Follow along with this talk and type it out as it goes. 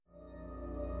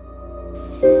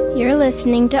You're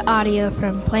listening to audio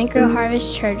from Plank Row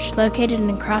Harvest Church located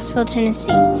in Crossville,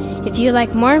 Tennessee. If you'd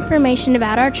like more information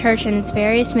about our church and its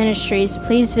various ministries,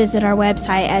 please visit our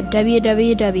website at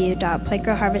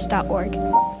www.plankrowharvest.org.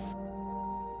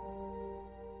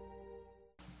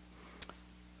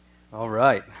 All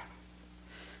right.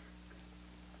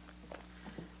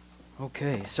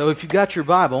 Okay, so if you've got your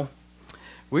Bible,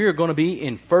 we are going to be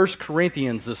in 1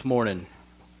 Corinthians this morning.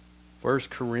 1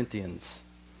 Corinthians.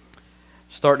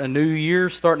 Starting a new year,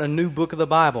 starting a new book of the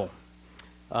Bible.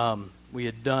 We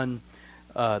had done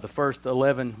the first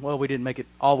 11, well, we didn't make it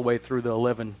all the way through the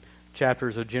 11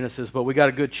 chapters of Genesis, but we got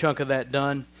a good chunk of that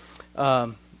done.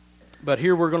 But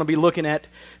here we're going to be looking at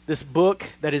this book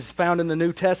that is found in the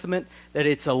New Testament, that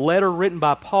it's a letter written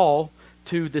by Paul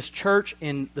to this church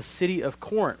in the city of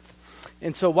Corinth.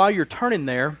 And so while you're turning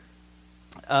there,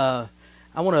 I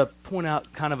want to point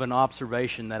out kind of an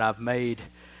observation that I've made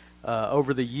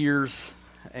over the years,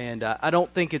 and I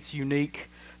don't think it's unique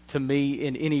to me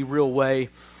in any real way,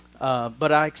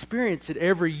 but I experience it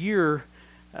every year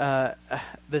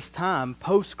this time.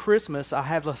 Post-Christmas, I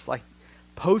have this like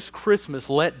post-Christmas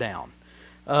letdown.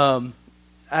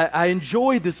 I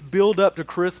enjoy this build-up to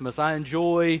Christmas. I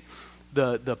enjoy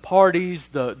the parties,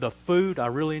 the food. I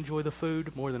really enjoy the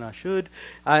food more than I should.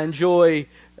 I enjoy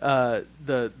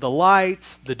the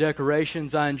lights, the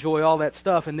decorations. I enjoy all that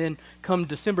stuff. And then come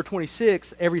December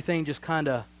 26th, everything just kind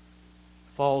of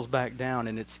falls back down,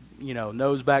 and it's,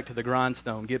 nose back to the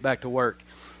grindstone, get back to work.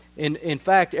 In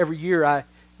fact, every year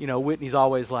Whitney's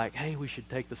always like, hey, we should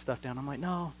take the stuff down. I'm like,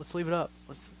 no, let's leave it up.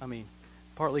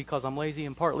 Partly because I'm lazy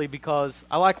and partly because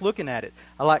I like looking at it.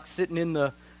 I like sitting in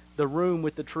the room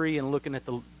with the tree and looking at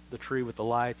the tree with the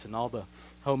lights and all the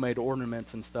homemade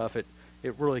ornaments and stuff. It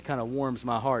really kind of warms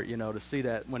my heart, to see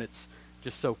that when it's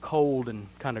just so cold and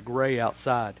kind of gray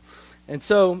outside. And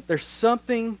so there's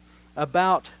something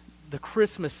about the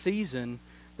Christmas season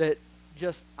that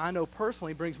just, I know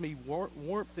personally, brings me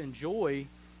warmth and joy,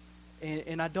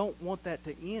 and I don't want that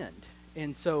to end.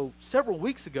 And so several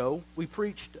weeks ago, I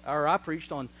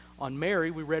preached on Mary.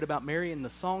 We read about Mary and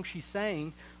the song she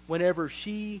sang whenever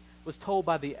she was told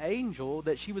by the angel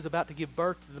that she was about to give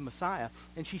birth to the Messiah.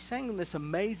 And she sang this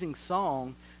amazing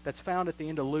song that's found at the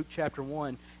end of Luke chapter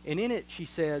 1. And in it she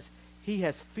says, "He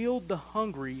has filled the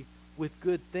hungry with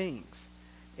good things."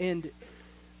 And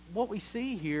what we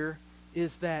see here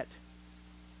is that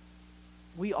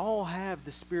we all have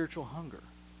the spiritual hunger.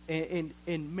 And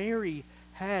Mary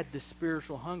had this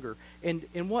spiritual hunger.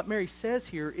 And what Mary says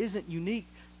here isn't unique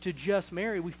to just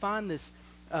Mary. We find this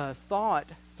thought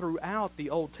throughout the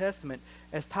Old Testament.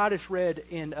 As Titus read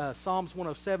in Psalms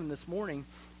 107 this morning,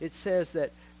 it says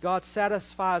that God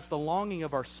satisfies the longing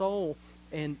of our soul,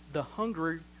 and the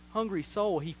hungry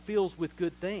soul he fills with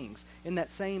good things. In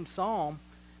that same psalm,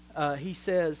 he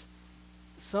says,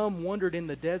 some wandered in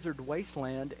the desert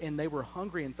wasteland, and they were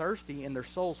hungry and thirsty, and their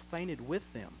souls fainted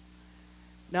with them.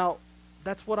 Now,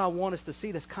 that's what I want us to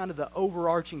see. That's kind of the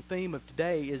overarching theme of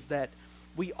today, is that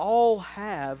we all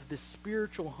have this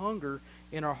spiritual hunger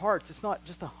in our hearts. It's not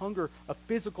just a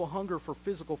physical hunger for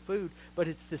physical food, but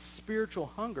it's this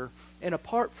spiritual hunger. And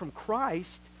apart from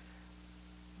Christ,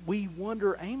 we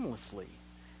wander aimlessly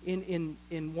in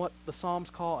what the Psalms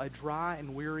call a dry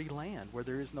and weary land where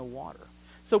there is no water.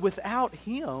 So without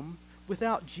Him,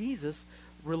 without Jesus,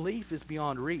 relief is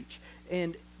beyond reach.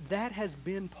 And that has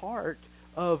been part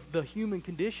of the human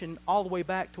condition all the way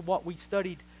back to what we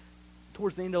studied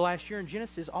towards the end of last year in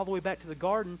Genesis, all the way back to the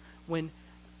garden when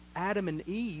Adam and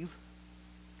Eve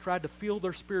tried to fill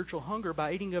their spiritual hunger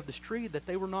by eating of this tree that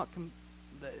they were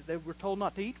told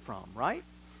not to eat from, right?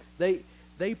 They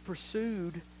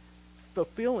pursued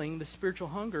fulfilling the spiritual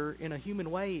hunger in a human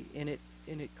way, and it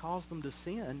caused them to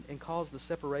sin and caused the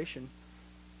separation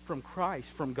from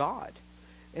Christ, from God.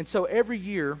 And so every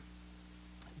year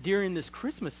during this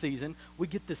Christmas season, we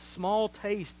get this small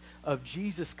taste of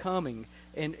Jesus coming.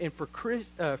 And for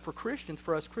Christians,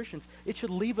 for us Christians, it should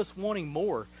leave us wanting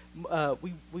more.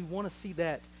 We want to see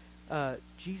that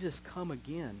Jesus come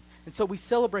again. And so we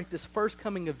celebrate this first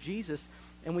coming of Jesus,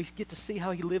 and we get to see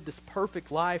how He lived this perfect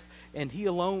life, and He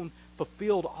alone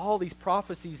fulfilled all these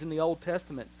prophecies in the Old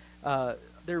Testament.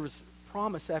 There was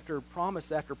promise after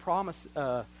promise after promise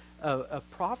of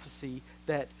prophecy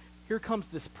that here comes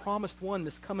this promised one,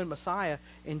 this coming Messiah,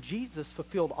 and Jesus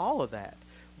fulfilled all of that.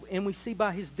 And we see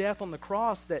by His death on the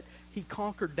cross that He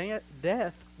conquered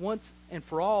death once and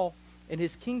for all, and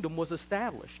His kingdom was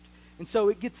established. And so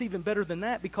it gets even better than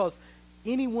that, because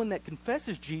anyone that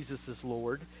confesses Jesus as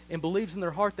Lord and believes in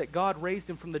their heart that God raised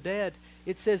Him from the dead,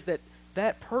 it says that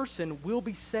that person will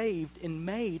be saved and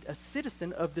made a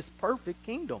citizen of this perfect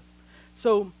kingdom.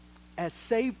 So as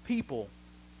saved people,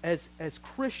 as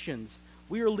Christians,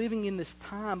 we are living in this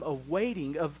time of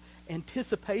waiting, of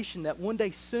anticipation that one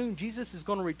day soon Jesus is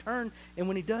going to return, and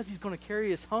when he does, he's going to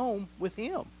carry us home with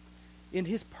him in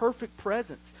his perfect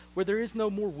presence, where there is no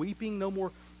more weeping, no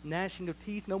more gnashing of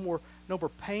teeth, no more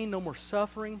pain, no more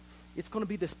suffering. It's going to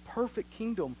be this perfect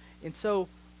kingdom. And so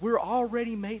we're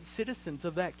already made citizens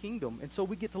of that kingdom, and so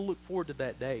we get to look forward to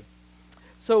that day.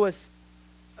 So as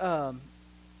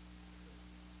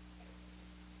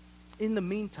in the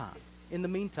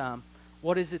meantime,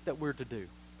 what is it that we're to do?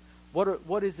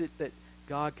 What is it that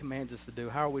God commands us to do?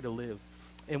 How are we to live?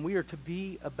 And we are to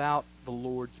be about the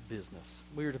Lord's business.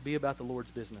 We are to be about the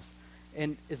Lord's business.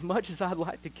 And as much as I'd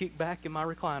like to kick back in my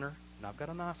recliner, and I've got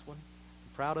a nice one,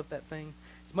 I'm proud of that thing.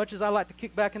 As much as I like to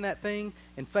kick back in that thing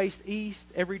and face east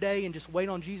every day and just wait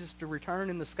on Jesus to return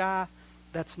in the sky,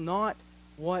 that's not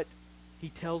what he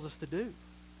tells us to do.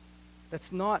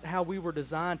 That's not how we were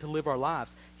designed to live our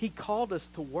lives. He called us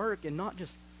to work, and not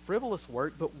just frivolous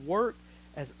work, but work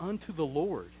as unto the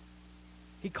Lord.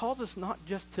 He calls us not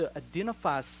just to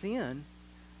identify sin,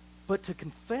 but to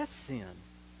confess sin,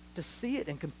 to see it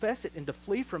and confess it and to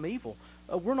flee from evil.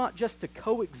 We're not just to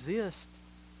coexist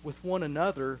with one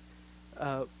another,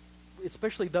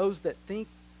 especially those that think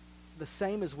the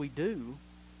same as we do.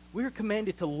 We are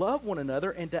commanded to love one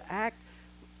another and to act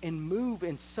and move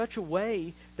in such a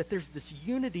way that there's this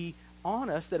unity on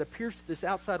us that appears to this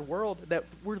outside world, that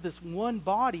we're this one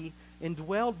body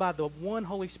indwelled by the one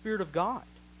Holy Spirit of God.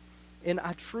 And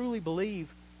I truly believe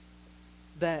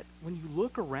that when you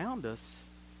look around us,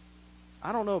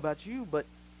 I don't know about you, but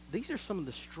these are some of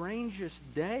the strangest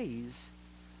days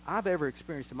I've ever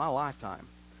experienced in my lifetime.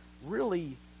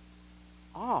 Really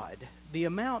odd. The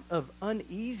amount of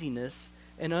uneasiness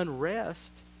and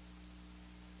unrest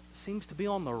seems to be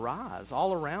on the rise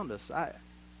all around us.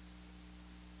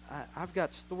 I've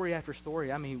got story after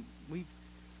story. I mean, we've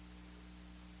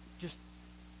just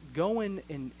going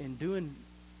and doing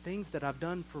things that I've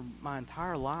done for my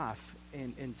entire life,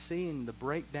 and seeing the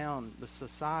breakdown, the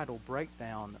societal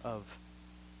breakdown of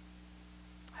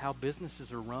how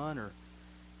businesses are run, or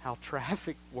how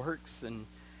traffic works, and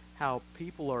how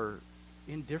people are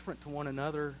indifferent to one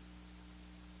another.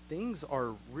 Things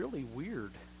are really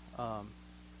weird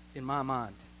in my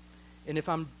mind. And if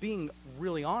I'm being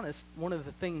really honest, one of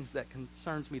the things that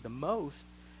concerns me the most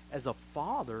as a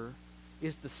father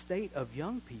is the state of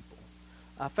young people.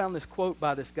 I found this quote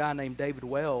by this guy named David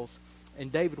Wells,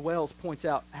 and David Wells points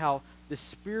out how this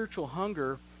spiritual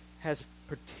hunger has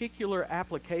particular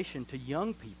application to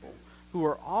young people who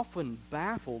are often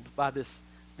baffled by this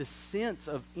sense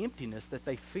of emptiness that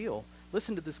they feel.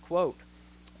 Listen to this quote.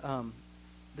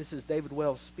 This is David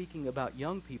Wells speaking about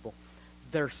young people.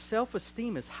 Their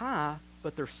self-esteem is high,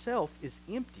 but their self is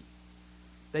empty.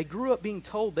 They grew up being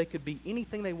told they could be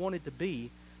anything they wanted to be,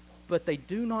 but they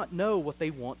do not know what they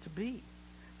want to be.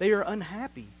 They are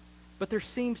unhappy, but there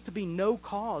seems to be no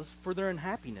cause for their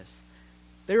unhappiness.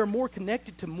 They are more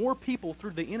connected to more people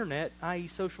through the internet, i.e.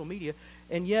 social media,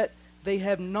 and yet they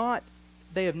have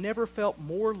never felt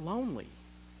more lonely.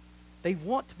 They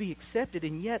want to be accepted,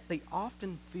 and yet they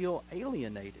often feel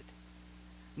alienated.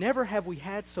 Never have we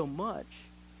had so much.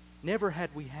 Never had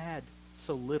we had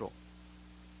so little.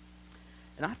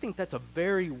 And I think that's a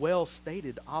very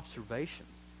well-stated observation.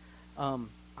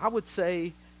 I would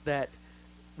say that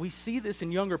we see this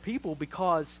in younger people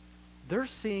because they're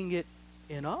seeing it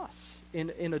in us,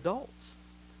 in adults.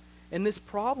 And this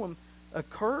problem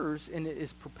occurs and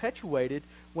is perpetuated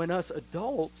when us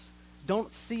adults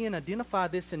don't see and identify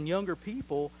this in younger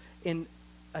people and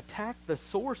attack the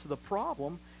source of the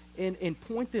problem and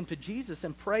point them to Jesus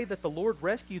and pray that the Lord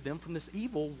rescue them from this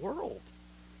evil world.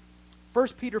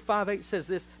 1 Peter 5:8 says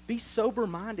this, "Be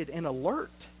sober-minded and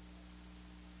alert.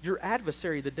 Your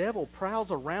adversary, the devil,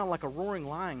 prowls around like a roaring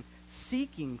lion,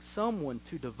 seeking someone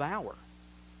to devour."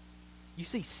 You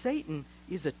see, Satan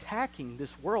is attacking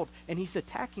this world, and he's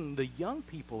attacking the young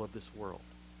people of this world.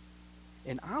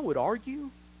 And I would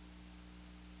argue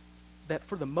that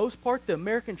for the most part, the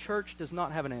American church does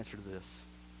not have an answer to this.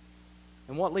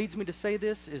 And what leads me to say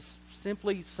this is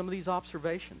simply some of these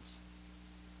observations.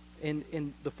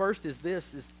 And the first is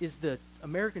this, is the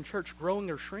American church growing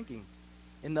or shrinking?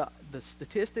 And the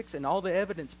statistics and all the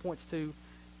evidence points to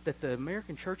that the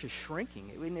American church is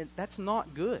shrinking. I mean, that's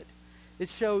not good. It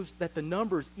shows that the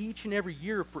numbers each and every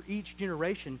year for each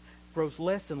generation grows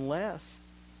less and less,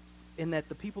 and that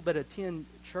the people that attend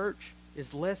church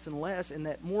is less and less, and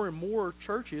that more and more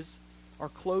churches are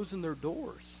closing their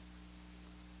doors.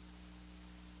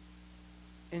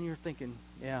 And you're thinking,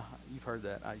 yeah, you've heard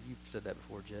that. You've said that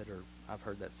before, Jed, or I've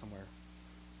heard that somewhere.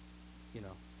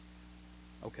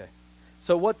 Okay.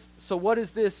 So what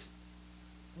is this?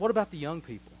 What about the young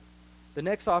people? The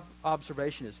next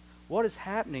observation is, what is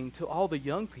happening to all the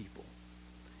young people?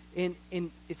 And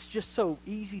it's just so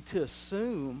easy to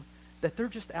assume that they're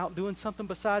just out doing something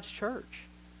besides church.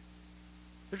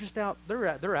 They're just out.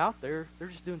 They're out there. They're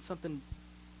just doing something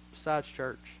besides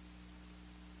church.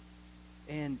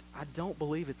 And I don't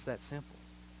believe it's that simple.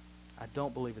 I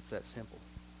don't believe it's that simple.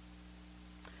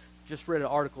 Just read an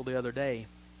article the other day.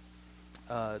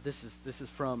 This is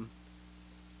from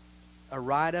a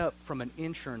write-up from an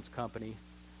insurance company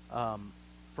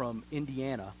from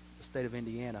Indiana, the state of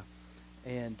Indiana.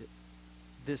 And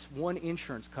this one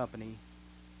insurance company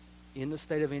in the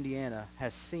state of Indiana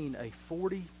has seen a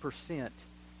 40%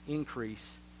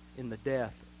 increase in the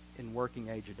death in working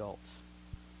age adults.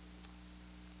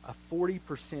 A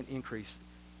 40% increase.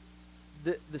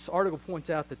 This article points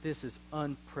out that this is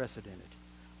unprecedented.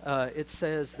 It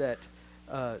says that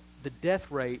the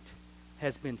death rate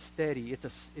has been steady.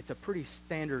 It's a pretty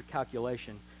standard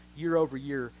calculation. Year over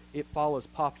year, it follows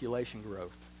population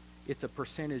growth. It's a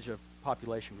percentage of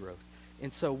population growth.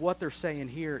 And so what they're saying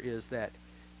here is that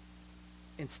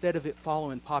instead of it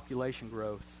following population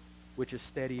growth, which is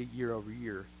steady year over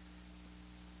year,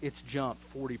 it's jumped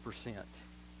 40%.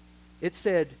 It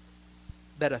said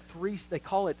that they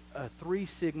call it a 3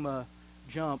 sigma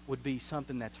jump would be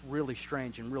something that's really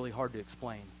strange and really hard to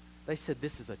explain. They said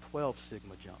this is a 12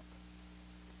 sigma jump.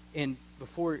 And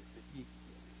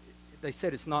they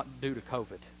said it's not due to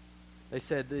COVID. They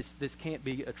said this can't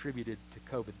be attributed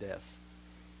to COVID deaths.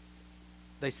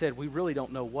 They said we really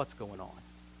don't know what's going on.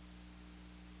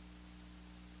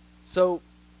 So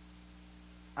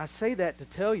I say that to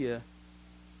tell you,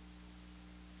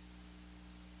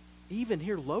 even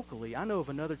here locally, I know of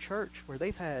another church where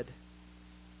they've had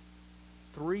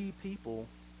 3 people,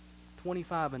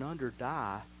 25 and under,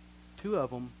 die, 2 of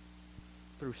them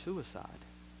through suicide.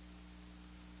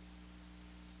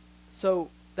 So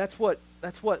that's what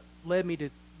led me to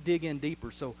dig in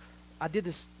deeper. So I did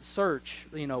this search,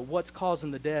 what's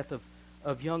causing the death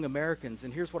of young Americans,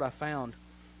 and here's what I found.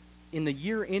 In the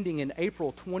year ending in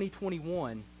April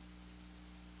 2021,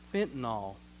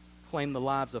 fentanyl claimed the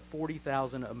lives of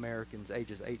 40,000 Americans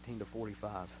ages 18 to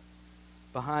 45.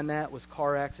 Behind that was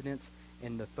car accidents,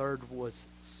 and the third was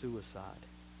suicide.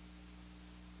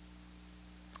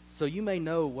 So you may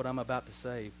know what I'm about to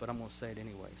say, but I'm going to say it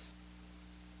anyways.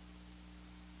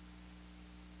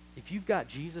 If you've got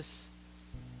Jesus,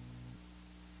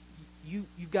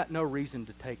 you've got no reason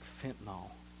to take fentanyl.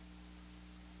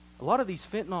 A lot of these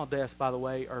fentanyl deaths, by the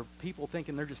way, are people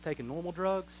thinking they're just taking normal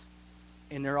drugs,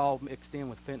 and they're all mixed in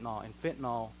with fentanyl. And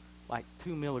fentanyl, like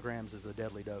 2 milligrams, is a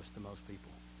deadly dose to most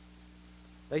people.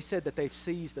 They said that they've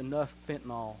seized enough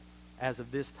fentanyl as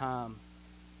of this time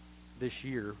this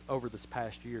year, over this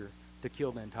past year, to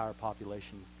kill the entire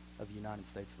population of the United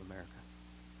States of America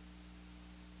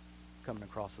coming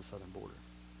across the southern border.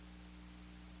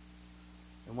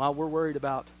 And while we're worried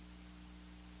about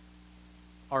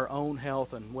our own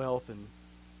health and wealth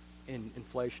and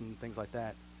inflation and things like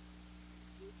that,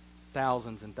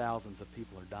 thousands and thousands of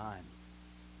people are dying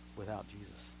without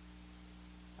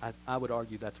Jesus. I would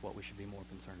argue that's what we should be more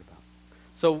concerned about.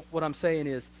 So what I'm saying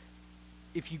is,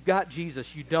 if you've got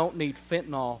Jesus, you don't need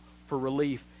fentanyl for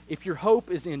relief. If your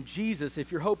hope is in Jesus,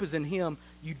 if your hope is in Him,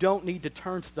 you don't need to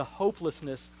turn to the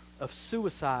hopelessness of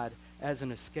suicide as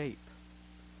an escape.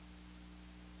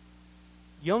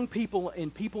 Young people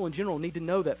and people in general need to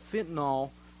know that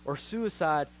fentanyl or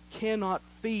suicide cannot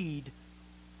feed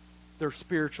their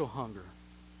spiritual hunger.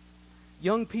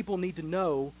 Young people need to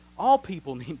know, all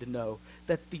people need to know,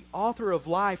 that the author of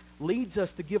life leads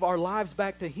us to give our lives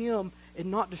back to Him and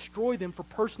not destroy them for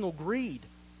personal greed.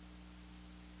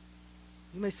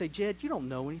 You may say, Jed, you don't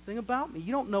know anything about me.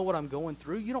 You don't know what I'm going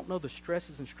through. You don't know the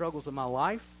stresses and struggles of my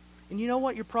life. And you know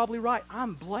what? You're probably right.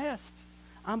 I'm blessed.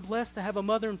 I'm blessed to have a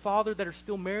mother and father that are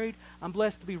still married. I'm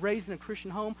blessed to be raised in a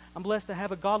Christian home. I'm blessed to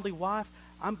have a godly wife.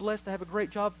 I'm blessed to have a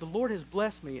great job. The Lord has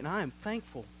blessed me, and I am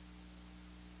thankful.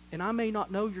 And I may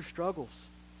not know your struggles,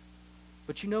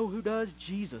 but you know who does?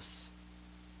 Jesus.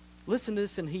 Listen to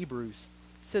this in Hebrews.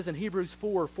 It says in Hebrews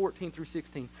 4:14 through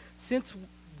 16, Since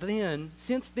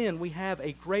then we have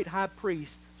a great high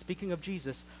priest, speaking of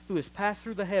Jesus, who has passed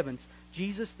through the heavens,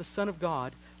 Jesus, the Son of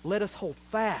God. Let us hold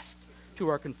fast to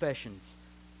our confessions.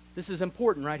 This is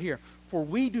important right here. For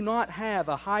we do not have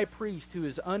a high priest who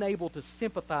is unable to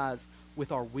sympathize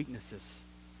with our weaknesses,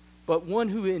 but one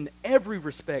who in every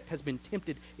respect has been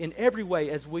tempted in every way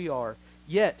as we are,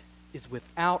 yet is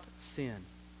without sin.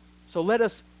 So let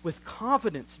us with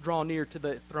confidence draw near to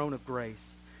the throne of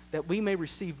grace, that we may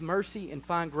receive mercy and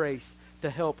find grace to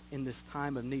help in this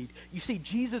time of need. You see,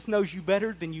 Jesus knows you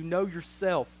better than you know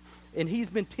yourself. And he's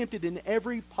been tempted in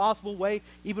every possible way,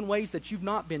 even ways that you've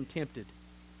not been tempted.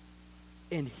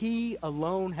 And he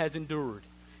alone has endured.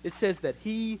 It says that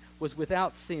he was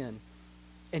without sin,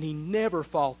 and he never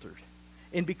faltered.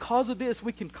 And because of this,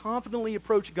 we can confidently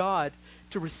approach God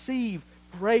to receive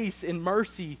grace and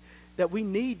mercy that we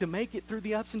need to make it through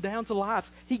the ups and downs of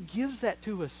life. He gives that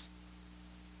to us.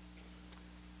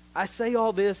 I say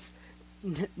all this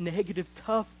negative,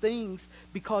 tough things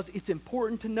because it's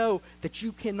important to know that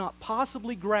you cannot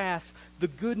possibly grasp the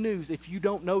good news if you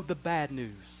don't know the bad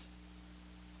news.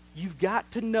 You've got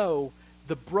to know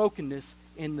the brokenness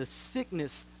and the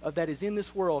sickness that is in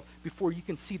this world before you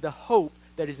can see the hope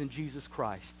that is in Jesus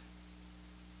Christ.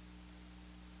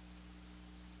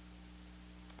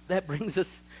 That brings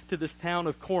us to this town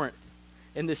of Corinth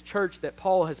and this church that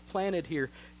Paul has planted here.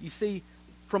 You see,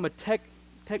 from a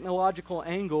technological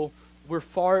angle, we're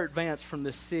far advanced from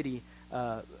this city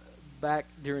back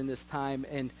during this time,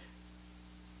 and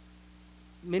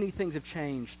many things have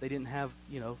changed. They didn't have,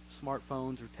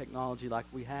 smartphones or technology like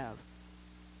we have.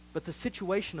 But the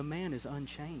situation of man is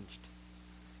unchanged.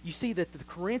 You see that the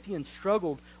Corinthians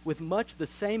struggled with much the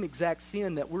same exact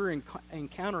sin that we're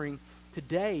encountering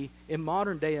today in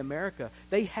modern day America.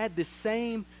 They had this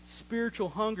same spiritual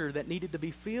hunger that needed to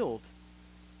be filled.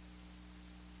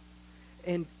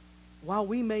 And while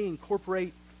we may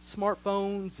incorporate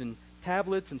smartphones and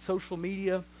tablets and social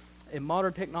media and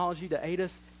modern technology to aid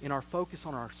us in our focus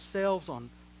on ourselves, on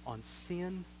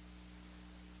sin,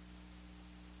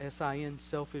 S-I-N,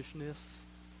 selfishness,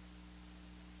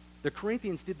 the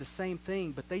Corinthians did the same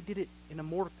thing, but they did it in a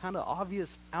more kind of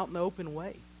obvious, out in the open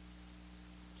way.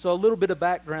 So a little bit of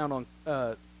background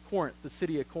on Corinth, the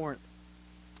city of Corinth.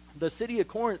 The city of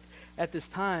Corinth at this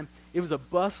time, it was a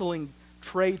bustling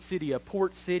trade city, a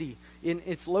port city.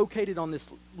 It's located on this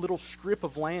little strip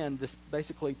of land, this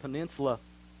basically peninsula,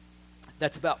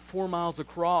 that's about 4 miles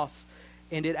across,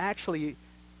 and it actually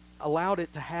allowed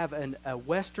it to have a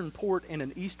western port and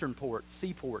an eastern port,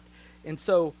 seaport. And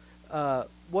so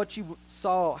what you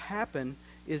saw happen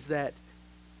is that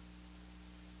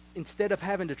instead of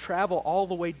having to travel all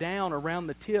the way down around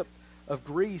the tip of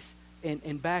Greece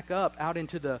and back up out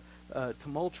into the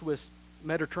tumultuous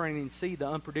Mediterranean Sea, the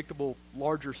unpredictable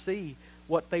larger sea,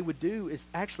 what they would do is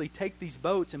actually take these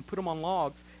boats and put them on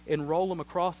logs and roll them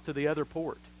across to the other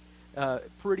port.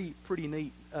 Pretty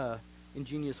neat,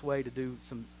 ingenious way to do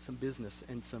some business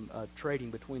and some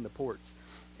trading between the ports.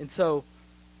 And so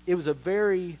it was a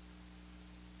very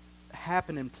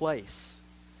happening place.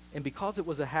 And because it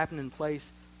was a happening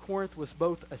place, Corinth was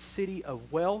both a city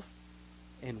of wealth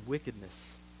and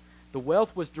wickedness. The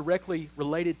wealth was directly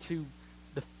related to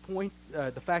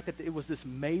the fact that it was this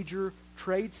major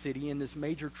trade city and this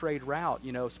major trade route.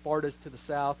 Sparta's to the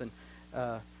south and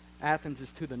Athens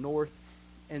is to the north.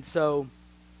 And so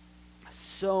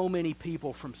many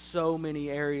people from so many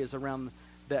areas around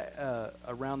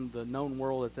the known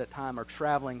world at that time are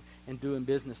traveling and doing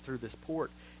business through this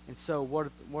port. And so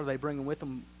what are they bringing with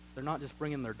them? They're not just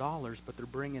bringing their dollars, but they're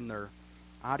bringing their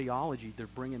ideology. They're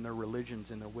bringing their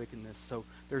religions and their wickedness. So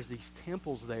there's these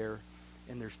temples there,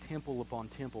 and there's temple upon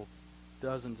temple,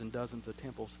 dozens and dozens of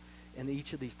temples. And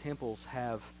each of these temples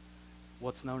have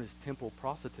what's known as temple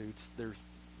prostitutes. There's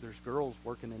girls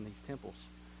working in these temples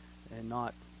and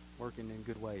not working in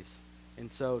good ways.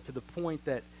 And so to the point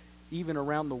that even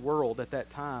around the world at that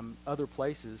time, other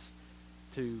places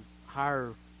to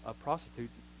hire a prostitute,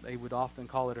 they would often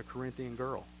call it a Corinthian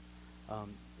girl.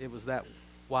 It was that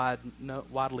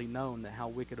widely known that how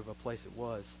wicked of a place it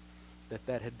was,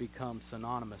 that had become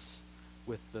synonymous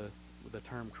with the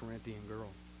term Corinthian girl.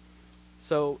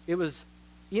 So it was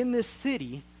in this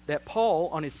city that Paul,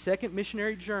 on his second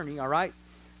missionary journey, all right,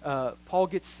 Paul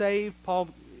gets saved. Paul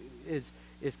is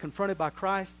confronted by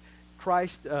Christ.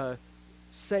 Christ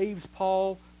saves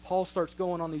Paul. Paul starts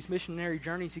going on these missionary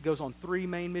journeys. He goes on 3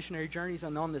 main missionary journeys,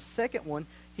 and on the second one,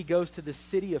 he goes to the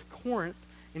city of Corinth,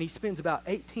 and he spends about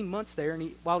 18 months there,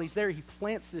 and while he's there, he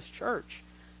plants this church.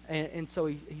 And so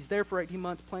he's there for 18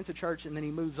 months, plants a church, and then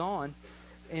he moves on.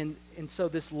 And so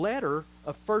this letter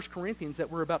of 1 Corinthians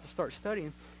that we're about to start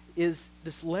studying is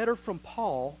this letter from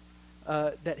Paul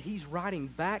that he's writing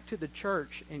back to the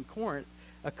church in Corinth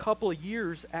a couple of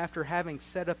years after having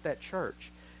set up that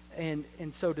church. And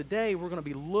so today we're going to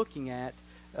be looking at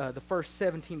the first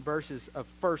 17 verses of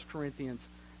 1 Corinthians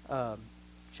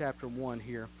chapter 1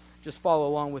 here. Just follow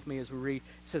along with me as we read.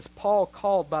 It says, Paul,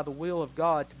 called by the will of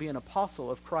God to be an apostle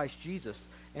of Christ Jesus,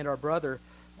 and our brother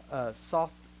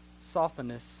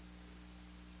Sosthenes,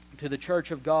 to the church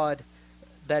of God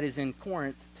that is in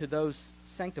Corinth, to those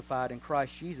sanctified in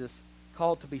Christ Jesus,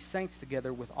 called to be saints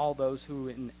together with all those who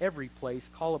in every place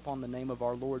call upon the name of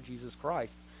our Lord Jesus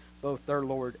Christ, both their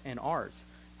Lord and ours.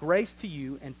 Grace to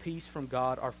you and peace from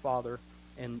God our Father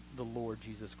and the Lord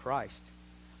Jesus Christ.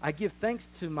 I give thanks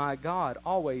to my God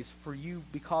always for you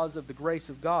because of the grace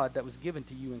of God that was given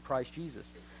to you in Christ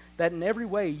Jesus, that in every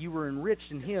way you were enriched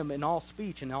in him in all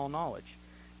speech and all knowledge,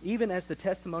 even as the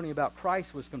testimony about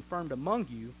Christ was confirmed among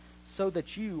you, so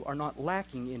that you are not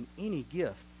lacking in any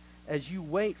gift, as you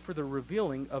wait for the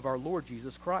revealing of our Lord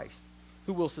Jesus Christ,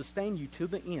 who will sustain you to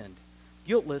the end,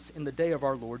 guiltless in the day of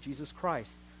our Lord Jesus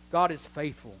Christ. God is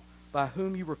faithful, by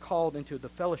whom you were called into the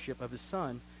fellowship of his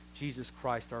Son, Jesus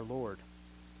Christ our Lord.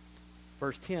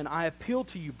 Verse 10, I appeal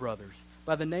to you, brothers,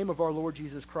 by the name of our Lord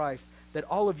Jesus Christ, that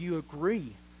all of you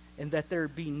agree, and that there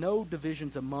be no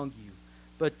divisions among you,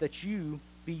 but that you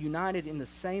be united in the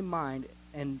same mind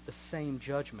and the same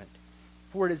judgment.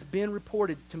 For it has been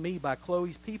reported to me by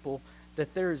Chloe's people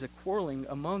that there is a quarreling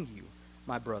among you,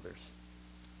 my brothers.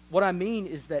 What I mean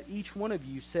is that each one of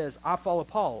you says, I follow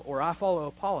Paul, or I follow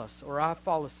Apollos, or I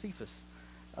follow Cephas,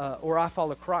 or I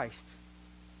follow Christ.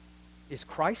 Is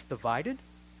Christ divided?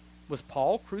 Was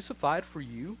Paul crucified for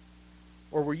you?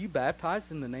 Or were you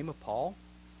baptized in the name of Paul?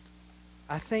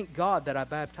 I thank God that I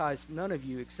baptized none of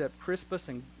you except Crispus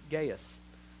and Gaius,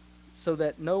 so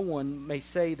that no one may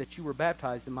say that you were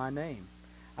baptized in my name.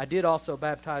 I did also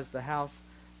baptize the house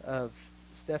of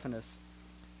Stephanas.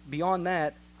 Beyond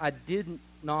that, I did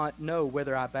not know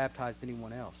whether I baptized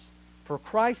anyone else. For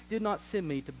Christ did not send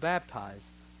me to baptize,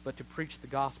 but to preach the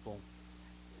gospel,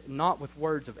 not with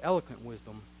words of eloquent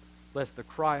wisdom, lest the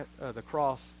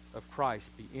cross of Christ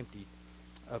be emptied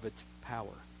of its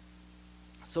power.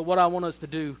 So what I want us to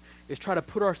do is try to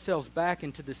put ourselves back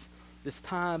into this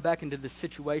time, back into this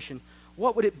situation.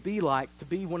 What would it be like to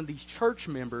be one of these church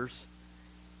members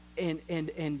and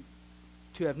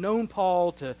to have known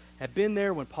Paul, to have been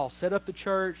there when Paul set up the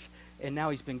church, and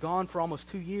now he's been gone for almost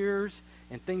 2 years,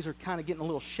 and things are kind of getting a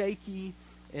little shaky,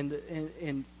 and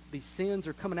these sins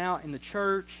are coming out in the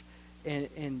church,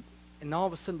 and all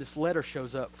of a sudden this letter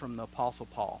shows up from the Apostle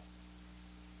Paul.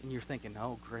 And you're thinking,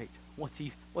 oh, great. What's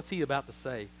he about to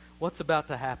say? What's about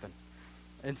to happen?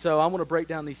 And so I want to break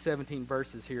down these 17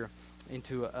 verses here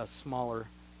into a smaller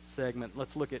segment.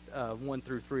 Let's look at 1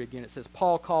 through 3 again. It says,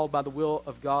 Paul, called by the will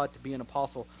of God to be an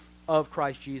apostle of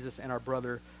Christ Jesus, and our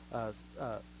brother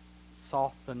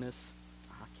Sosthenes,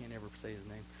 I can't ever say his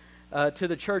name, to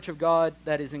the church of God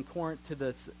that is in Corinth,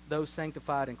 to those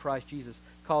sanctified in Christ Jesus,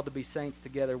 called to be saints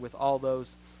together with all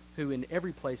those who in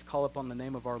every place call upon the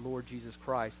name of our Lord Jesus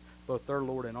Christ, both their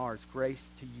Lord and ours. Grace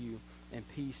to you and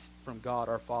peace from God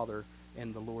our Father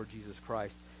and the Lord Jesus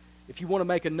Christ. If you want to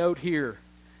make a note here,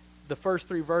 the first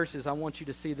 3 verses, I want you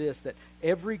to see this, that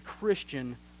every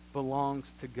Christian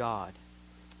belongs to God.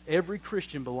 Every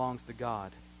Christian belongs to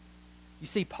God. You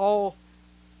see, Paul,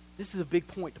 this is a big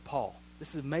point to Paul.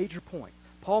 This is a major point.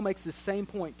 Paul makes this same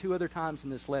point 2 other times in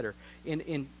this letter.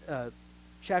 In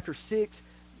chapter 6,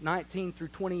 19 through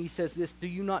 20, he says this, do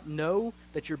you not know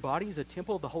that your body is a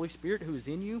temple of the Holy Spirit who is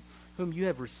in you, whom you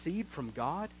have received from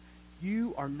God?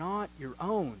 You are not your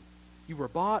own. You were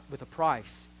bought with a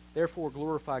price. Therefore,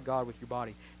 glorify God with your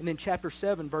body. And then chapter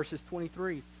 7, verses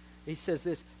 23, he says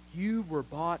this, you were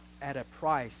bought at a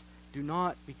price. Do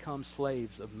not become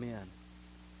slaves of men.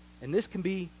 And this can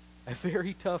be a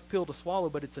very tough pill to swallow,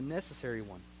 but it's a necessary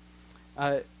one.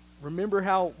 Remember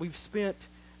how we've spent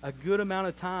a good amount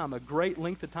of time, a great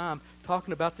length of time,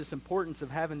 talking about this importance of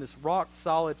having this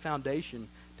rock-solid foundation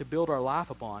to build our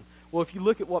life upon. Well, if you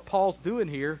look at what Paul's doing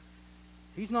here,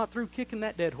 he's not through kicking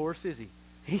that dead horse, is he?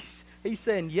 He's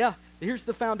saying, yeah, here's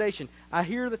the foundation. I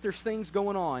hear that there's things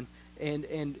going on,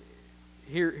 and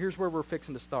here's where we're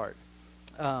fixing to start.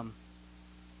 One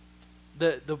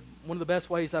of the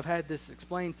best ways I've had this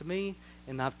explained to me,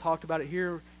 and I've talked about it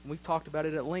here, and we've talked about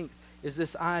it at length, is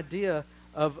this idea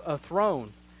of a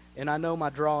throne. And I know my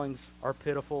drawings are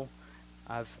pitiful.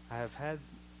 I have had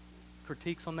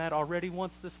critiques on that already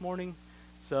once this morning.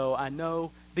 So I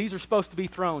know these are supposed to be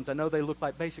thrones. I know they look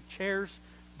like basic chairs,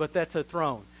 but that's a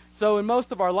throne. So in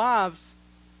most of our lives,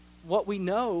 what we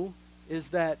know is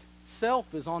that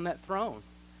self is on that throne,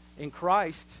 and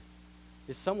Christ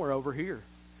is somewhere over here.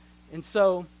 And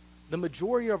so the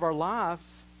majority of our lives,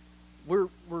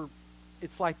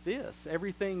 it's like this.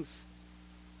 Everything's,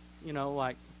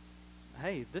 like,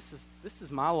 hey, this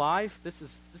is my life. This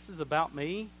is about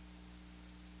me.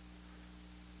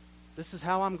 This is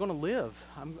how I'm going to live.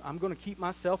 I'm going to keep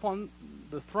myself on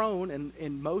the throne, and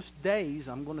in most days,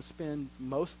 I'm going to spend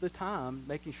most of the time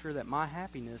making sure that my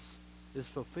happiness is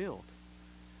fulfilled.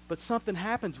 But something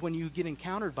happens when you get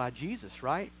encountered by Jesus,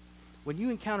 right? When you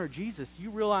encounter Jesus, you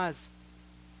realize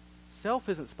self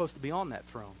isn't supposed to be on that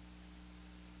throne.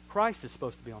 Christ is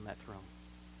supposed to be on that throne.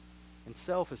 And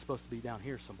self is supposed to be down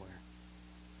here somewhere.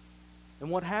 And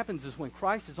what happens is when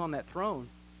Christ is on that throne,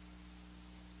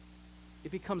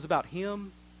 it becomes about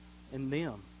him and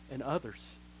them and others.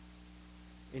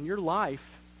 And your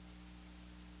life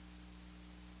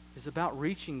is about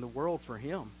reaching the world for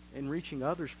him and reaching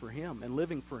others for him and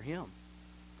living for him.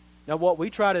 Now what we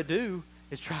try to do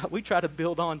is we try to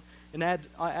build on and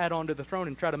add on to the throne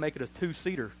and try to make it a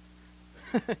two-seater.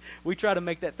 We try to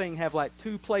make that thing have like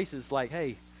two places, like,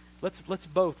 hey, let's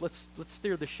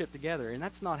steer the ship together. And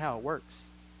that's not how it works.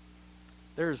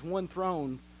 There is one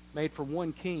throne made for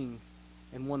one king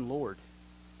and one Lord.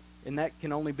 And that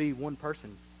can only be one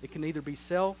person. It can either be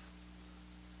self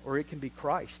or it can be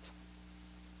Christ.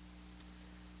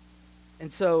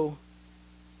 And so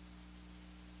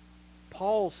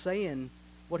Paul's saying,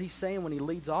 what he's saying when he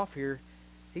leads off here,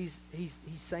 he's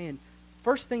saying,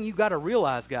 first thing you got to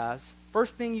realize, guys,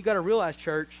 first thing you got to realize,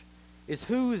 church, is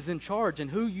who is in charge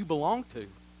and who you belong to.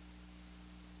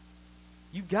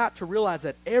 You've got to realize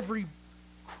that every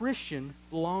Christian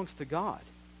belongs to God.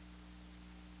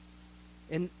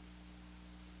 And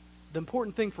the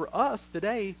important thing for us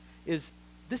today is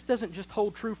this doesn't just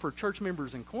hold true for church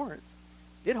members in Corinth.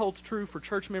 It holds true for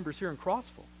church members here in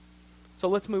Crossville. So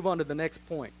let's move on to the next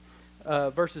point.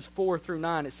 Verses 4 through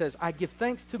 9, it says, I give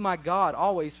thanks to my God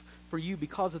always for you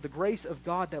because of the grace of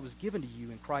God that was given to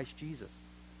you in Christ Jesus,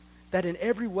 that in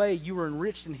every way you were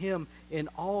enriched in him in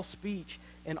all speech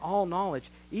and all knowledge,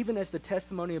 even as the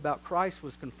testimony about Christ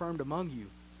was confirmed among you,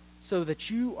 so that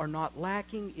you are not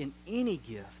lacking in any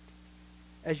gift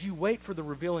as you wait for the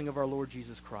revealing of our Lord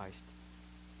Jesus Christ,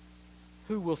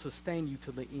 who will sustain you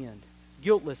to the end,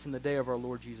 guiltless in the day of our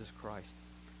Lord Jesus Christ.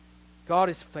 God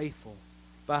is faithful,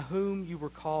 by whom you were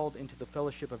called into the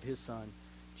fellowship of his Son,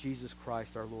 Jesus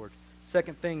Christ our Lord.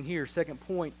 Second thing here, second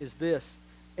point is this.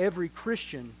 Every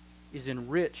Christian is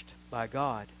enriched by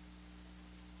God.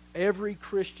 Every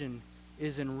Christian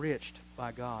is enriched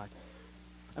by God.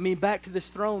 I mean, back to this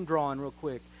throne drawing real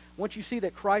quick. Once you see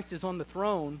that Christ is on the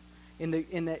throne and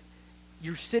that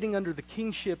you're sitting under the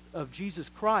kingship of Jesus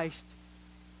Christ,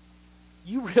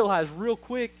 you realize real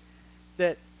quick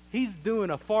that he's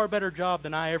doing a far better job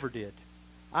than I ever did.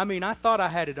 I mean, I thought I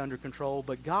had it under control,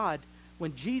 but God,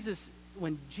 when Jesus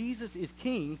is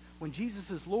king, when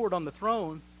Jesus is Lord on the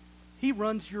throne, he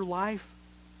runs your life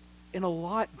in a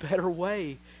lot better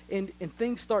way. And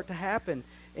things start to happen.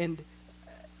 And,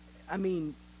 I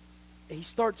mean, he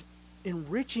starts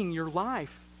enriching your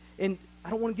life. And I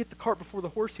don't want to get the cart before the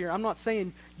horse here. I'm not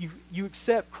saying you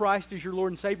accept Christ as your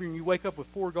Lord and Savior and you wake up with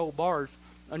 4 gold bars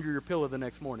under your pillow the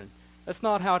next morning. That's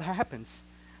not how it happens.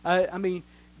 I mean,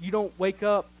 you don't wake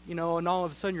up, and all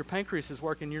of a sudden your pancreas is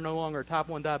working and you're no longer a type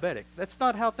 1 diabetic. That's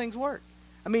not how things work.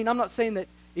 I mean, I'm not saying that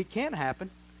it can't happen,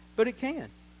 but it can.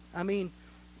 I mean,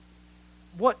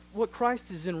 what Christ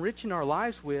is enriching our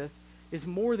lives with is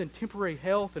more than temporary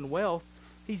health and wealth.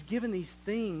 He's given these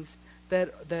things that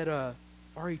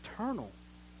are eternal.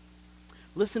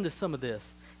 Listen to some of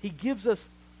this. He gives us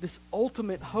this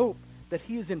ultimate hope that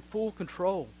he is in full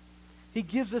control. He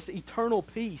gives us eternal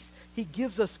peace. He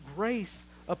gives us grace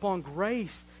upon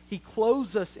grace. He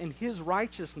clothes us in his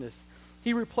righteousness.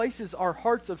 He replaces our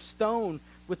hearts of stone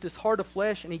with this heart of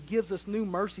flesh, and he gives us new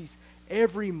mercies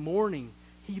every morning.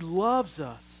 He loves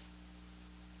us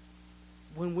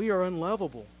when we are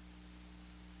unlovable.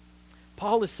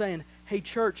 Paul is saying, hey,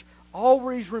 church,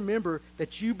 always remember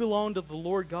that you belong to the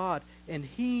Lord God, and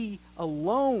he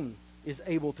alone is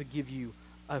able to give you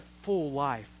a full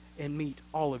life and meet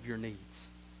all of your needs.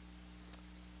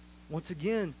 Once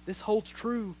again, this holds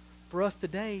true for us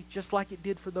today, just like it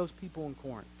did for those people in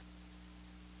Corinth.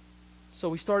 So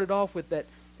we started off with that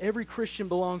every Christian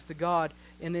belongs to God,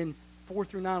 and then 4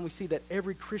 through 9 we see that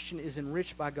every Christian is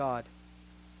enriched by God.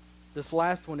 This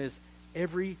last one is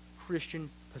every Christian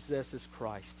possesses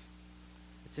Christ.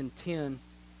 It's in 10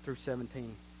 through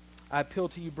 17. I appeal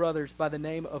to you, brothers, by the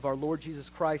name of our Lord Jesus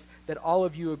Christ, that all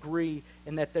of you agree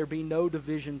and that there be no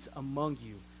divisions among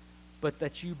you, but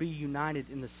that you be united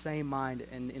in the same mind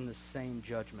and in the same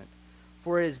judgment.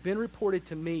 For it has been reported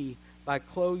to me by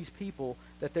Chloe's people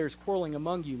that there is quarreling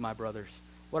among you, my brothers.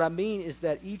 What I mean is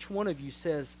that each one of you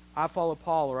says, I follow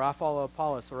Paul, or I follow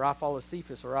Apollos, or I follow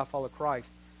Cephas, or I follow Christ.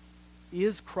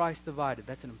 Is Christ divided?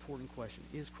 That's an important question.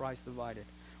 Is Christ divided?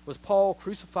 Was Paul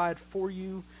crucified for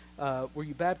you? Were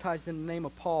you baptized in the name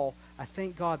of Paul? I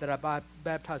thank God that I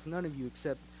baptized none of you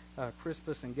except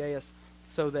Crispus and Gaius,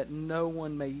 so that no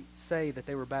one may say that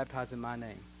they were baptized in my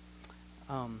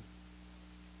name.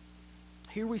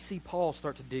 Here we see Paul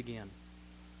start to dig in.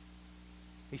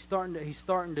 He's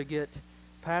starting to get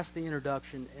past the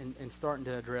introduction and starting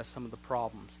to address some of the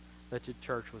problems that the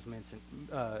church was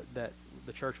that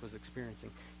the church was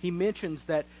experiencing. He mentions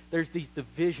that there's these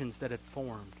divisions that had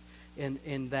formed,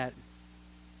 and that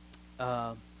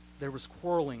there was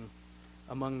quarreling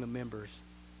among the members.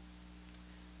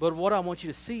 But what I want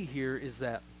you to see here is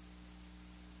that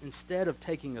instead of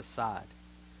taking a side,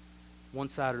 one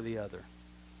side or the other,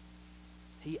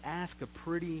 he asked a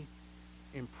pretty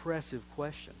impressive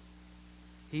question.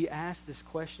 He asked this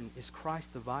question, is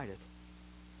Christ divided?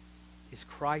 Is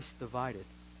Christ divided?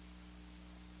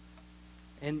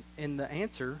 And the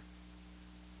answer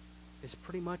is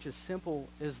pretty much as simple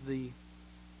as the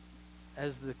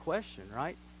question,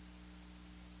 right?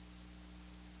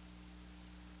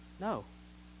 No.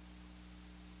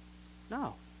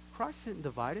 No. Christ isn't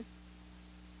divided.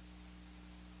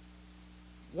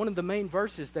 One of the main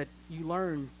verses that you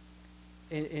learn,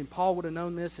 and Paul would have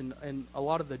known this, and a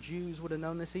lot of the Jews would have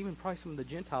known this, even probably some of the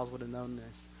Gentiles would have known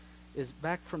this, is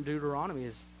back from Deuteronomy,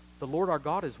 is the Lord our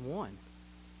God is one.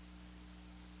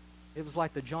 It was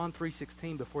like the John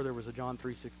 3:16 before there was a John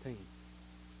 3:16.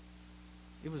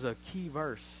 It was a key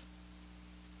verse.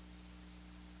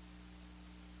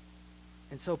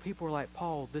 And so people were like,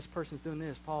 Paul, this person's doing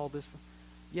this. Paul, this.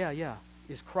 Yeah.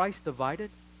 Is Christ divided?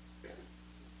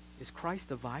 Is Christ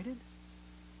divided?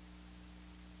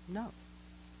 No.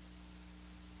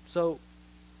 So,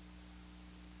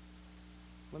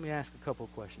 let me ask a couple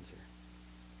of questions here.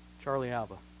 Charlie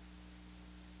Alba,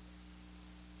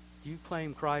 do you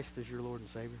claim Christ as your Lord and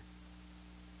Savior?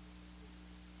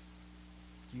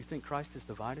 Do you think Christ is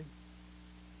divided?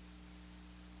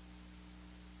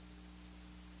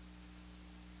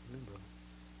 Amen, brother.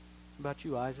 How about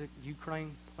you, Isaac? Do you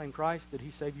claim Christ? Did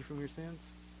he save you from your sins?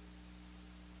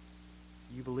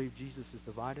 Do you believe Jesus is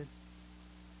divided?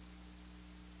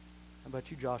 How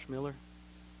about you, Josh Miller?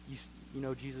 You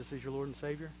know Jesus is your Lord and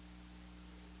Savior?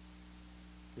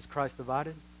 Is Christ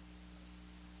divided?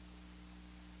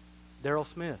 Daryl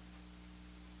Smith,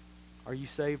 are you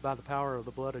saved by the power of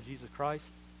the blood of Jesus Christ?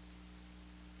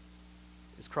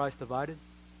 Is Christ divided?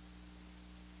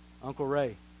 Uncle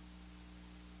Ray,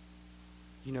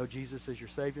 do you know Jesus is your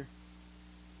Savior?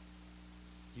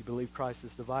 Do you believe Christ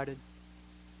is divided?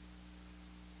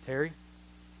 Terry,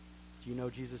 do you know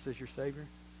Jesus is your Savior?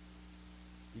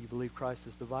 Do you believe Christ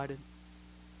is divided?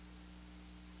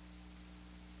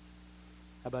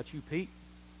 How about you, Pete?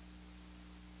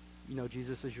 You know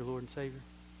Jesus is your Lord and Savior?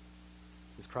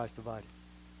 Is Christ divided?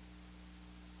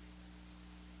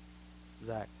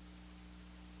 Zach,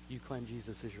 you claim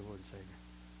Jesus is your Lord and Savior?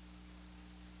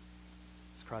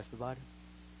 Is Christ divided?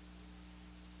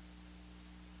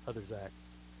 Other Zach.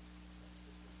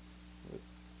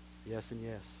 Yes and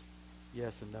yes.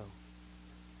 Yes and no.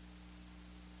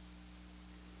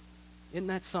 Isn't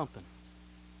that something?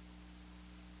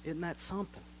 Isn't that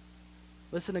something?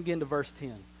 Listen again to verse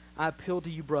 10. I appeal to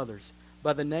you, brothers,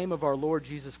 by the name of our Lord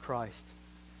Jesus Christ,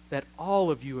 that all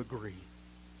of you agree,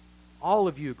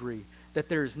 that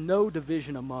there is no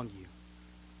division among you,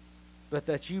 but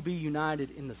that you be united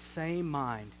in the same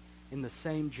mind, in the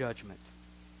same judgment.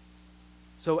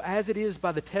 So as it is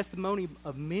by the testimony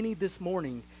of many this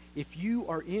morning, if you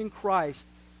are in Christ,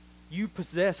 you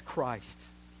possess Christ.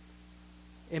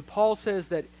 And Paul says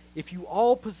that if you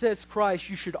all possess Christ,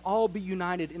 you should all be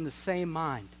united in the same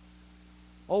mind.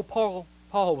 Oh, Paul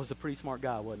was a pretty smart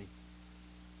guy, wasn't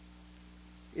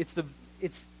he?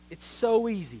 It's so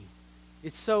easy.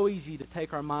 It's so easy to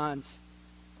take our minds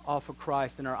off of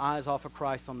Christ and our eyes off of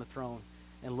Christ on the throne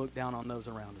and look down on those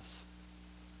around us.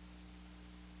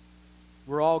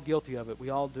 We're all guilty of it. We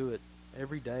all do it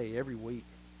every day, every week.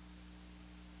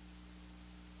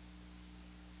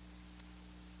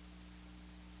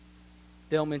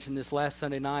 Dale mentioned this last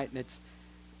Sunday night, and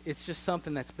it's just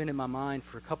something that's been in my mind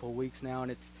for a couple of weeks now,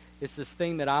 and it's this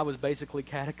thing that I was basically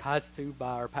catechized to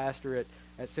by our pastor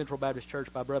at Central Baptist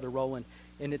Church, by Brother Rowland,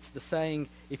 and it's the saying,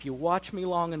 if you watch me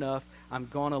long enough, I'm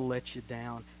going to let you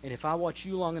down, and if I watch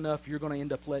you long enough, you're going to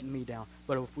end up letting me down.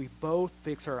 But if we both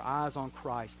fix our eyes on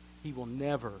Christ, he will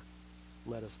never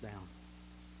let us down.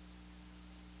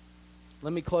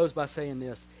 Let me close by saying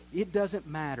this. It doesn't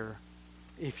matter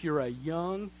if you're a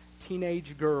young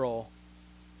teenage girl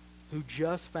who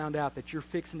just found out that you're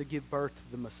fixing to give birth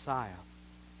to the Messiah.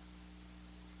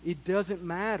 It doesn't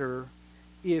matter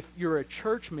if you're a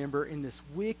church member in this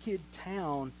wicked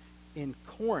town in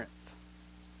Corinth.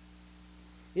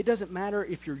 It doesn't matter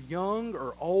if you're young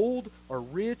or old or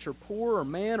rich or poor or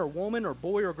man or woman or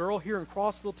boy or girl here in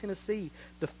Crossville, Tennessee.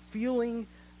 The feeling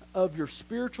of your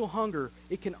spiritual hunger,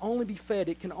 it can only be fed,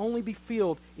 it can only be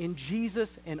filled in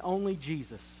Jesus and only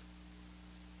Jesus.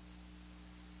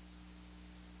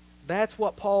 That's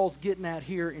what Paul's getting at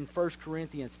here in 1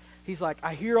 Corinthians. He's like,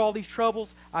 I hear all these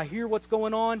troubles. I hear what's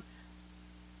going on.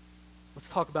 Let's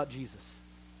talk about Jesus.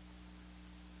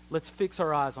 Let's fix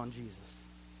our eyes on Jesus.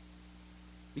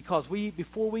 Because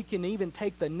before we can even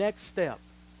take the next step,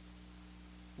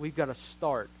 we've got to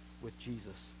start with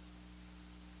Jesus.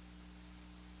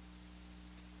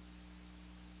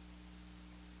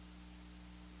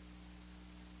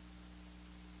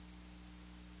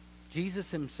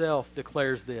 Jesus himself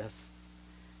declares this.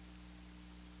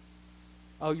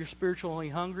 Oh, you're spiritually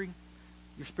hungry?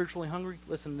 You're spiritually hungry?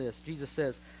 Listen to this. Jesus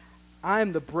says, I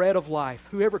am the bread of life.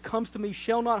 Whoever comes to me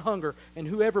shall not hunger, and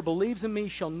whoever believes in me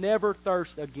shall never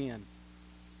thirst again.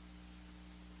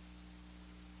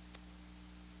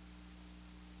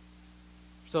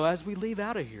 So as we leave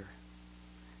out of here,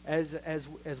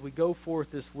 as we go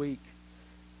forth this week,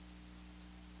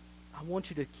 I want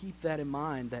you to keep that in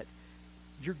mind, that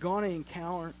you're going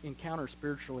to encounter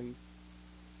spiritually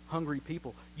hungry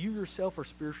people. You yourself are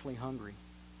spiritually hungry.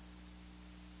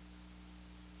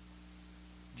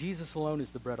 Jesus alone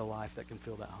is the bread of life that can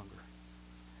fill that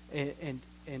hunger.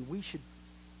 And we should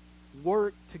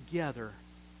work together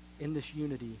in this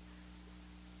unity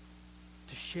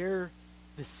to share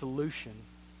this solution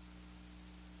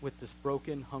with this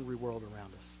broken, hungry world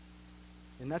around us.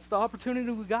 And that's the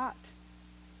opportunity we got.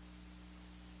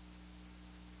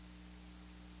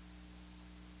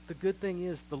 The good thing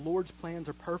is the Lord's plans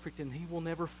are perfect and He will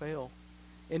never fail.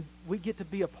 And we get to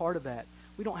be a part of that.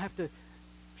 We don't have to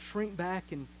shrink back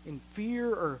in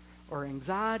fear or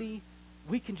anxiety.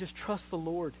 We can just trust the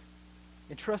Lord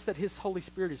and trust that His Holy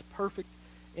Spirit is perfect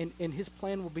and His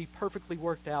plan will be perfectly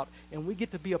worked out. And we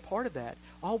get to be a part of that.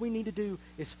 All we need to do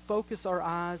is focus our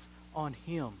eyes on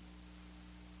Him.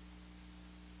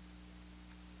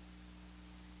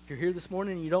 If you're here this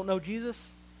morning and you don't know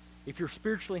Jesus, if you're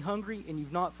spiritually hungry and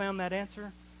you've not found that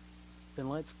answer, then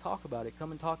let's talk about it. Come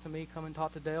and talk to me. Come and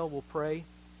talk to Dale. We'll pray.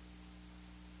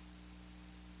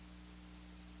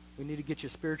 We need to get you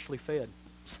spiritually fed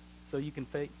so you can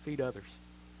feed others.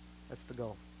 That's the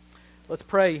goal. Let's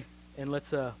pray and let's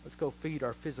go feed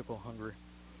our physical hunger.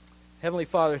 Heavenly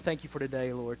Father, thank you for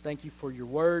today, Lord. Thank you for your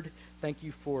word. Thank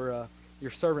you for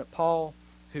your servant Paul,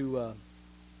 who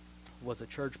was a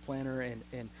church planner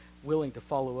and willing to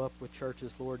follow up with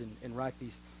churches, Lord, and write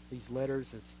these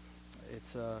letters.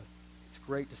 It's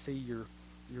great to see your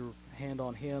hand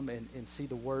on him and see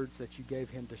the words that you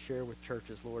gave him to share with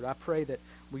churches, Lord. I pray that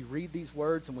we read these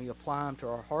words and we apply them to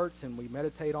our hearts and we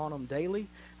meditate on them daily.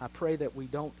 I pray that we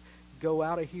don't go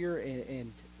out of here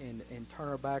and turn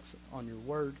our backs on your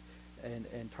word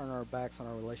and turn our backs on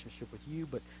our relationship with you,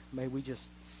 but may we just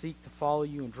seek to follow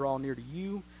you and draw near to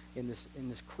you in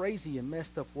this crazy and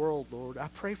messed up world, Lord. I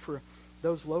pray for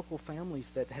those local families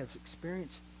that have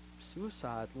experienced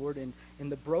suicide, Lord, and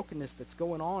the brokenness that's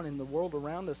going on in the world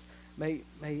around us. May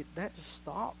that just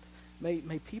stop.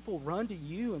 May people run to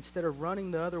you instead of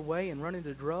running the other way and running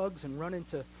to drugs and running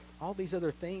to all these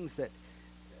other things that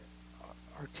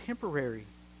are temporary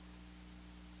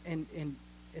and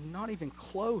not even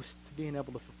close to being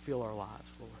able to fulfill our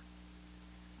lives, Lord.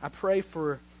 I pray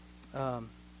for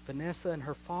Vanessa and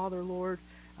her father, Lord.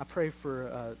 I pray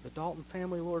for the Dalton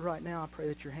family, Lord, right now. I pray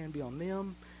that your hand be on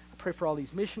them. I pray for all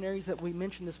these missionaries that we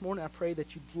mentioned this morning. I pray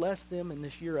that you bless them in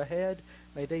this year ahead.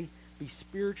 May they be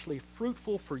spiritually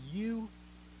fruitful for you.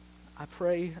 I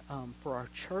pray for our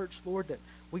church, Lord, that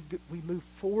we move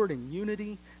forward in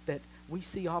unity, that we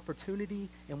see opportunity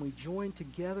and we join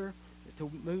together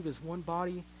to move as one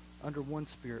body under one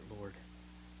spirit, Lord.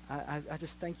 I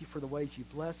just thank you for the ways you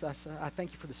bless us. I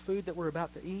thank you for this food that we're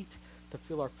about to eat to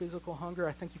fill our physical hunger.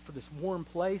 I thank you for this warm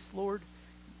place, Lord.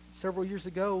 Several years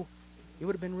ago, it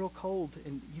would have been real cold,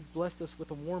 and you've blessed us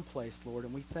with a warm place, Lord,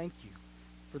 and we thank you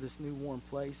for this new warm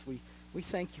place. We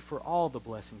thank you for all the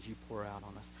blessings you pour out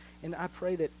on us. And I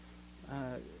pray that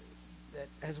that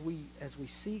as we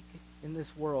seek in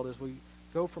this world, as we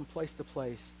go from place to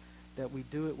place, that we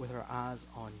do it with our eyes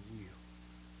on you.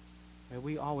 May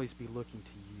we always be looking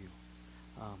to you.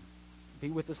 Be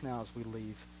with us now as we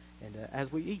leave and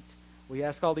as we eat. We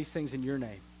ask all these things in your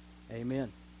name.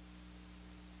 Amen.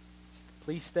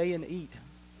 Please stay and eat.